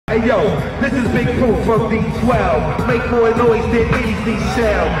Hey yo, this is Big Proof from D12. Make more noise than any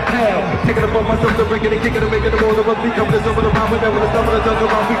shell. Hell, taking it upon myself to bring it and kicking it, making it all of us become this over the round. Whenever the summer the jungle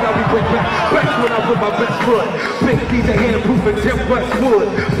round, we got me bring back. Best when I put my best foot. Big DJ handproof and Tim Westwood.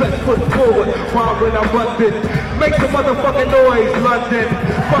 Best foot forward, while when I run this. Make some motherfucking noise, London.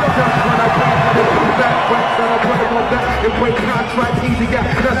 Fuck up when I bring it back. When I put it on back and break contract, easy got.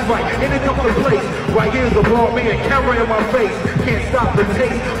 That's right, and it comes to place. Right here's a ball man, camera in my face. Can't stop the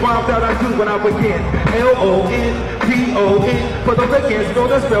taste. Bombs out I do when I begin. London. For the weekends, know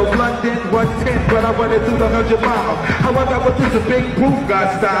the spell London 110, but I run it through the 100 miles. How I got with this a Big Proof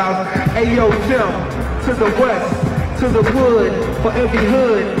got styles. Ayo, Tim, to the west, to the wood, for every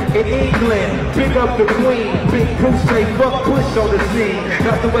hood in England. Big up the queen, Big Proof say fuck push on the scene.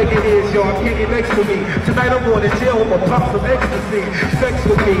 That's the way it is, y'all. Can't get next to me. Tonight I'm going to jail, I'ma pop some ecstasy. Sex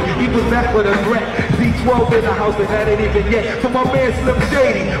with me, he was back with a threat. D12 in the house and that ain't even yet. For my man Slim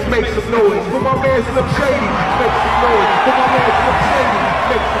Shady, make some noise. For my man Slim Shady, make some noise. For my man Slim Shady,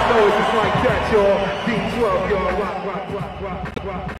 make some noise. It's like that, y'all. D12, y'all. Rock, rock, rock, rock, rock.